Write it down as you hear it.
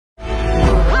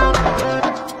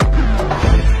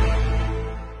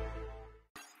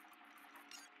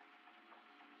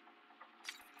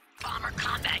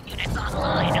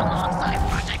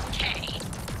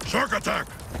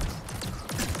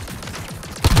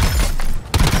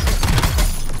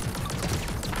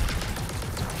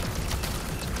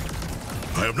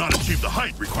have not achieved the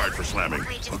height required for slamming.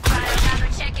 We just got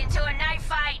another check into a knife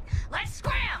fight. Let's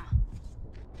scram!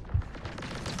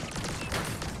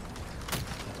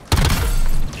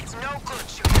 It's no good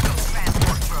shooting those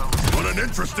transport drones. What an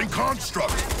interesting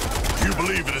construct! Do you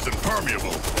believe it is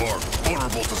impermeable, or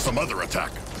vulnerable to some other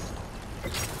attack?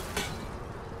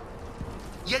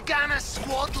 You gonna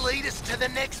squad lead us to the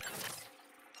next...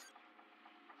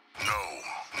 No.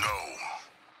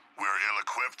 We're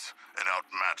ill-equipped and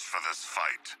outmatched for this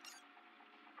fight.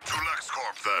 To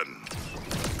LexCorp, then.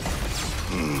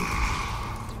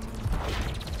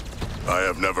 I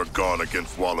have never gone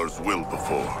against Waller's will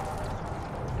before.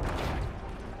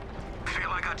 Feel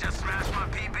like I just smashed my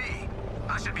PB.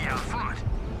 I should be out front.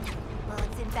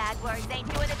 Bullets and bad words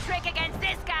ain't doing the trick against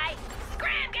this guy.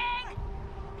 Scram, gang!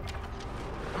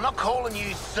 I'm not calling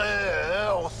you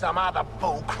sir or some other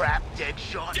bullcrap,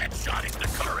 Deadshot. Deadshot is the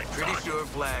current. Pretty sure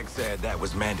Flag said that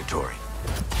was mandatory.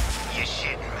 You're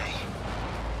shitting me.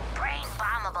 Brain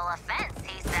bombable offense,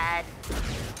 he said.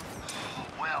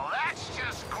 Well, that's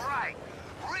just great.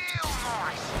 Real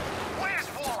nice. Where's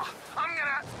Waller? I'm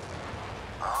gonna...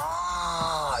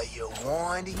 Ah, you're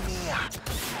winding me up.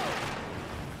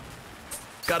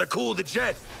 Gotta cool the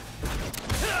jet.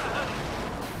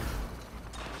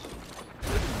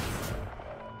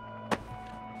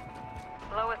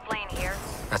 Lois Lane here.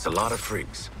 That's a lot of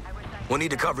freaks. We'll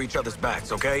need to cover each other's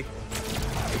backs, okay?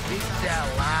 If this is our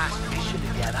last mission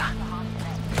together,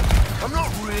 I'm not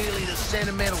really the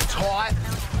sentimental type,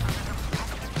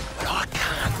 but I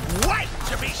can't wait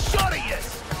to be shot at you!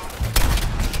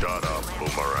 Shut up,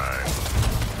 Boomerang.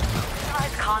 Saw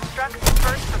his constructs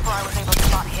first before I was able to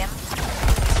spot him.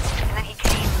 And then he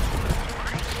came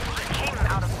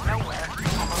out of nowhere,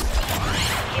 almost.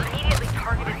 He immediately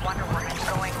targeted Wonder Woman,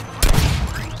 going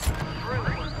through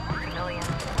millions.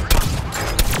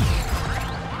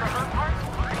 For her part,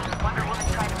 Wonder Woman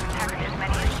tried to protect as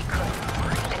many as she could.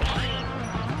 And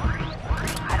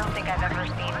I don't think I've ever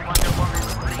seen Wonder Woman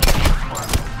before.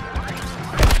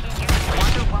 He used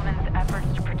Wonder Woman's efforts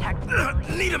to protect millions.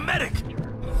 Need a medic!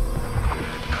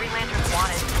 Green Lantern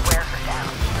wanted to wear her down.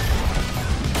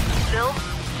 Still,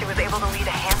 she was able to lead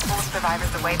a handful of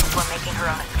survivors away before making her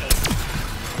own escape.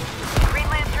 Green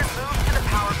Lantern moved to the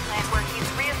power plant where he's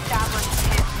reestablished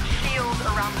his shield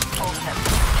around the pole tip.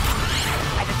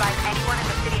 I advise anyone in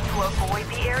the city to avoid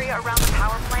the area around the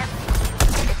power plant.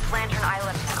 It's Lantern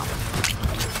Island now.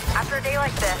 After a day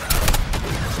like this,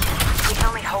 we can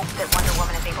only hope that Wonder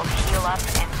Woman is able to heal up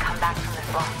and come back from this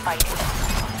lost fighting.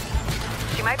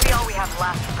 She might be all we have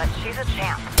left, but she's a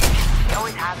champ. She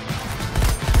always has been.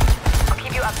 I'll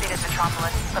keep you updated,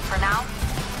 Metropolis, but for now,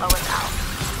 Lois out.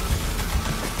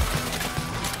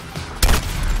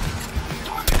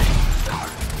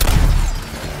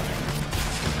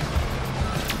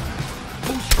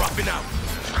 Who's dropping out?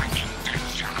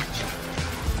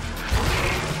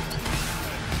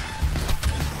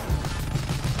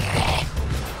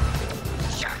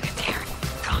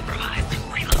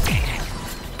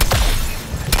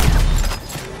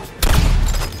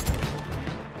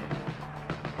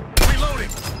 Reloading!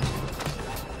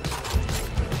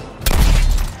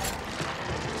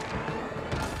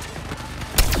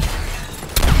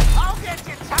 I'll get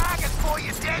your target for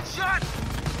you, Deadshot!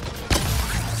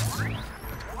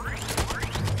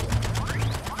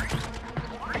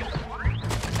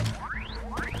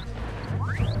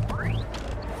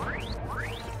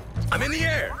 I'm in the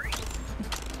air!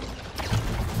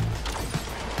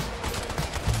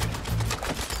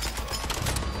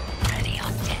 Ready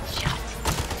on Deadshot.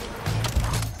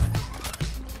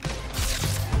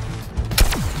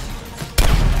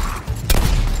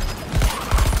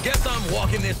 Guess I'm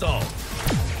walking this off.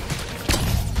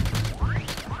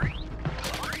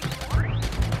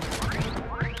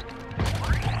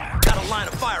 Got a line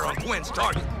of fire on Gwen's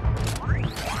target.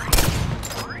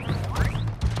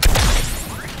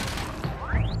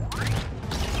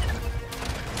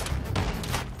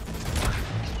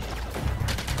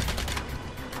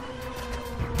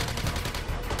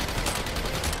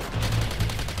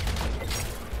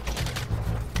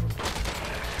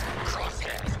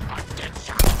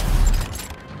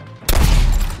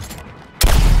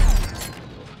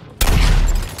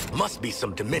 Must be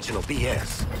some dimensional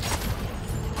BS.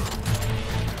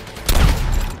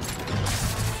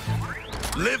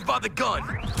 Live by the gun.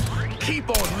 Keep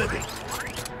on living.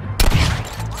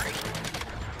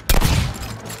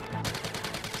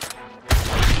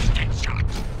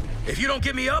 If you don't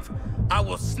get me up, I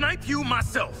will snipe you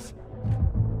myself.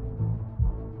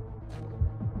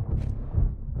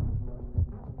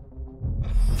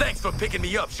 Thanks for picking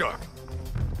me up, Shark.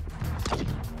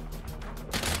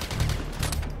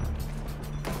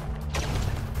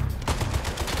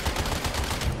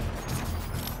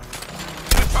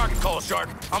 call, Shark.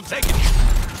 I'm taking you.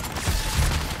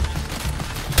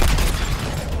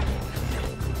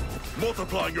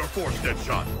 Multiplying your force,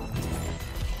 Deadshot.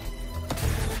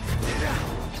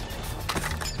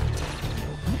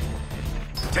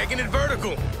 Taking it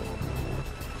vertical.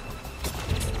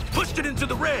 Pushed it into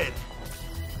the red.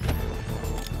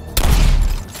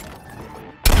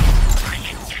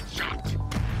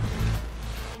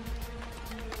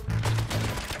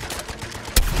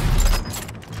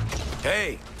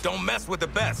 Hey, don't mess with the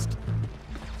best.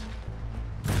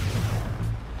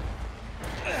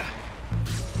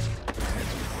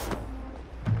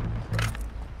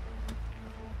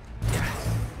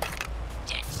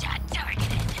 Deadshot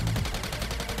targeted.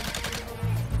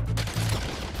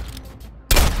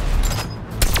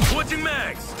 Switching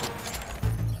mags.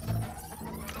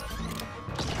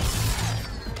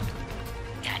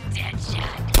 Got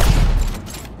Deadshot.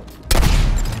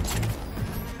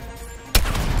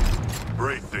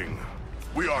 Bracing.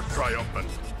 We are triumphant.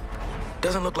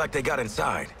 Doesn't look like they got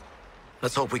inside.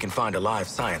 Let's hope we can find a live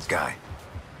science guy.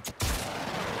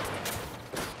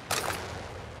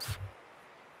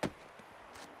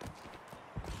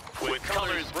 With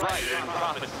colors bright and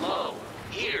profits low,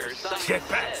 here's Simon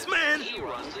Jetpacks, Says. man. He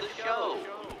runs the show.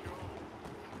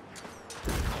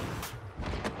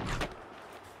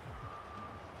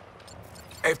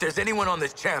 If there's anyone on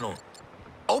this channel,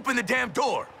 open the damn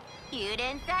door. You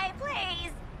didn't say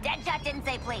please. Deadshot didn't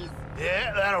say please.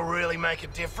 Yeah, that'll really make a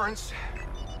difference.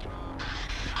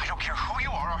 I don't care who you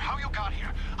are or how you got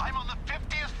here. I'm on the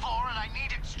 50th floor and I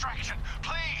need extraction.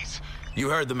 Please! You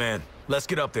heard the man. Let's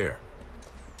get up there.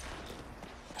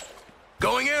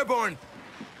 Going airborne.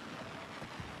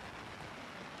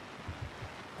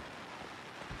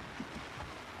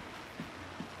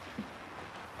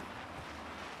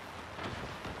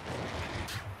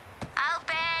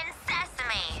 Open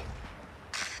sesame.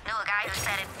 Knew a guy who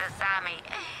said it's sesame.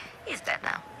 He's dead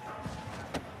now.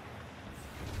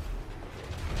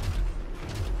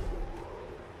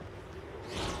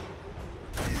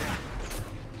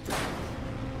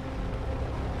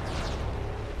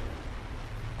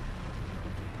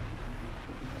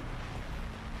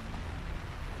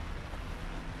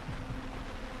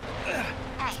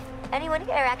 Hey, anyone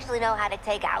here actually know how to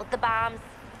take out the bombs?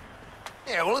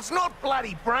 Yeah, well, it's not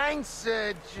bloody brain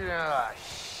surgery. Oh,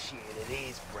 shit, it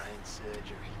is brain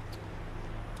surgery.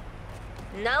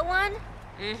 No one?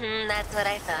 That's what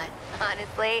I thought.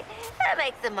 Honestly, that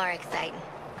makes it more exciting.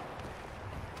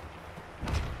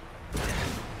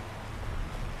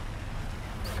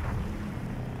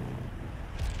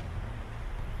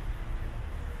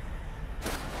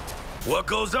 What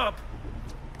goes up?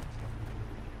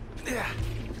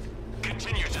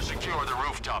 Continue to secure the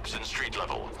rooftops and street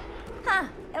level. Huh,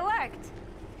 it worked.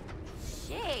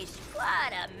 Sheesh,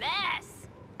 what a mess.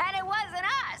 And it wasn't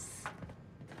us.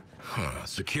 Huh,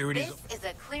 security's... This is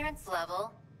a clearance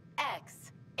level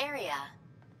X area.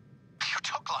 You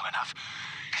took long enough.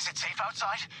 Is it safe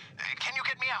outside? Can you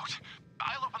get me out?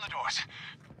 I'll open the doors.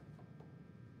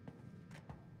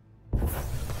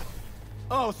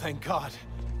 Oh, thank God.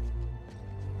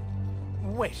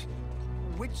 Wait,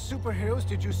 which superheroes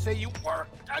did you say you were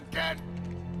again?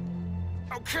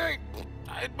 Okay,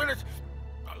 I admit it.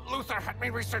 Luther had me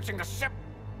researching the ship,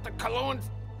 the colognes,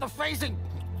 the phasing,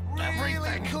 everything.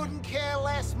 Really couldn't care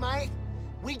less, mate.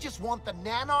 We just want the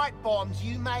nanite bombs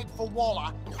you made for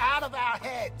Waller out of our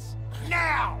heads.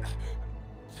 Now!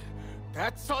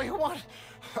 That's all you want?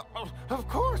 Of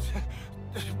course.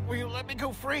 Will you let me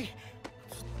go free?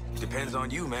 Depends on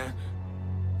you, man.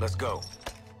 Let's go.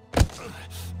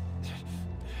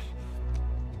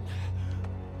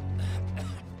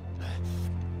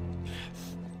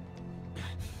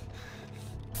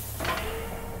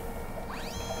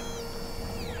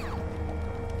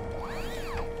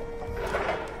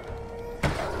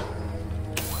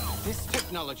 This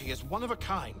technology is one of a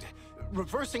kind.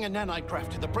 Reversing a nanite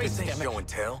craft to the brain This ain't system. show and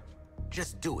tell.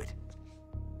 Just do it.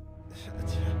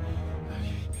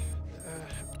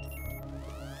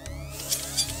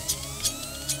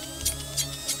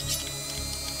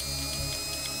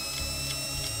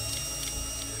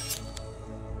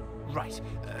 Right.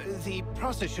 The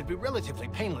process should be relatively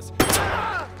painless.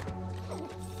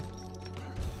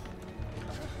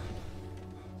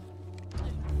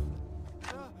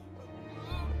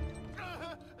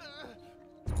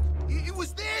 It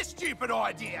was their stupid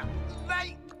idea.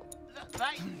 They...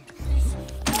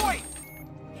 Boy!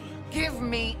 Give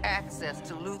me access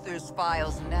to Luther's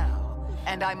files now,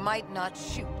 and I might not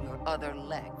shoot your other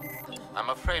leg. I'm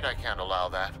afraid I can't allow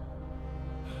that.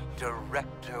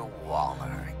 Director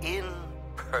Waller, in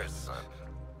person.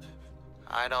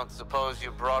 I don't suppose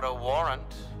you brought a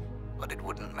warrant, but it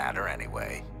wouldn't matter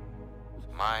anyway.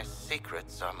 My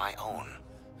secrets are my own.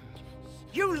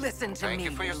 You listen to me. Thank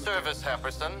you for your service,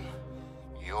 Happerson.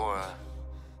 You're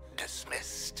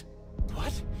dismissed.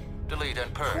 What? Delete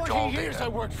and purge 20 all years data. I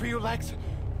worked for you, Lex.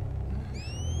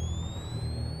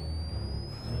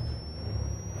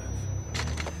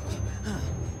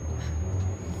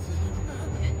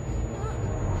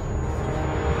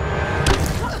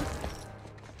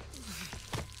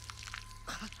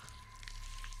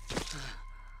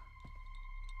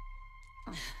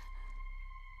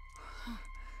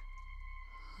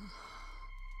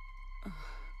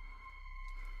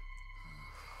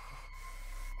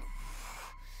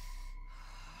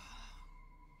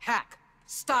 Hack,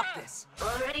 stop this.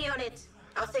 Already on it.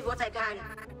 I'll save what I can.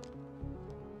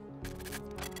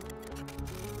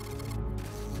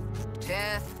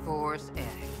 Death Force X.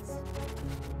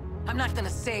 I'm not gonna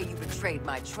say you betrayed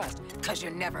my trust, because you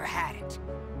never had it.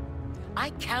 I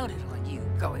counted on you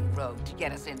going rogue to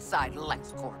get us inside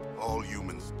LexCorp. All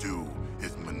humans do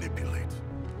is manipulate.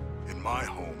 In my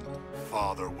home,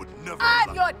 Father would never I'm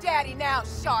allow- your daddy now,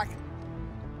 Shark.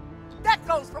 That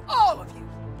goes for all of you.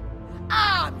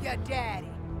 I'm your daddy.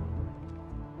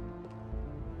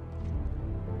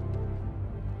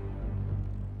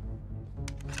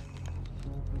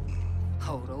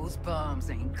 Oh, those bombs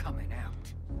ain't coming out.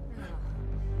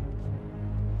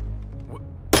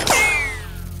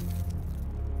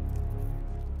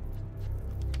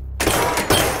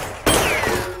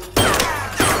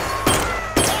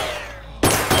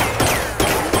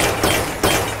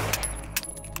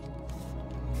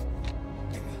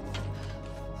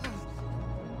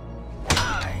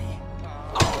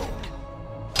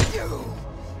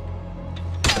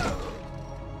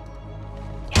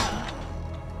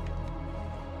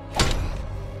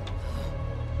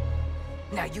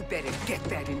 Now you better get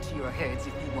that into your heads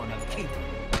if you want to keep it.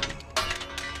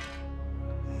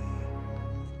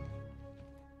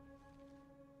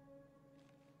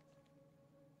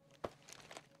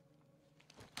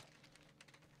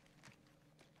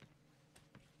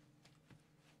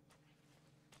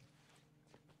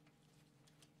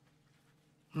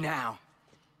 Now.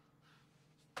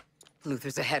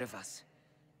 Luther's ahead of us,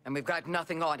 and we've got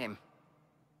nothing on him.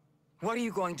 What are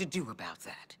you going to do about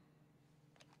that?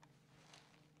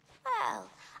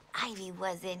 Well, Ivy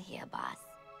was in here, boss.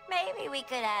 Maybe we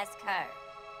could ask her.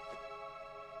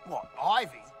 What,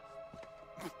 Ivy?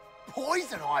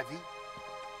 Poison Ivy?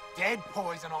 Dead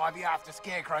Poison Ivy after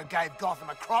Scarecrow gave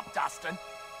Gotham a crop dusting.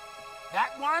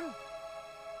 That one?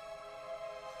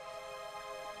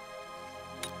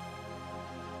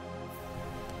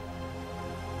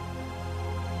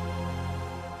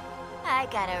 I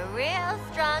got a real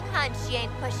strong hunch she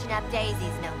ain't pushing up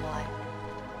daisies no more.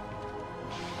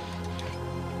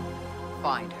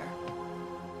 Find her.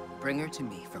 Bring her to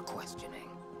me for questioning.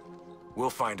 We'll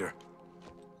find her.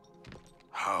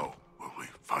 How will we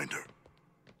find her?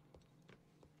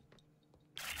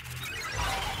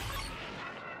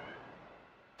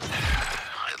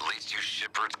 At least you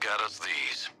shippers got us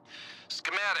these.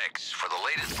 Schematics for the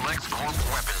latest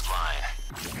LexCorp weapons line.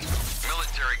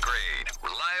 Military grade,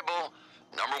 reliable,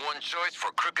 #1 choice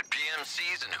for crooked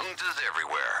PMCs and juntas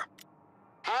everywhere.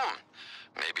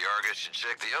 Maybe Argus should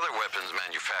check the other weapons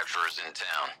manufacturers in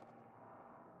town.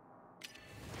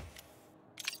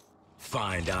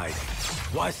 Find Ivy.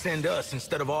 Why send us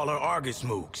instead of all her Argus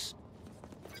mooks?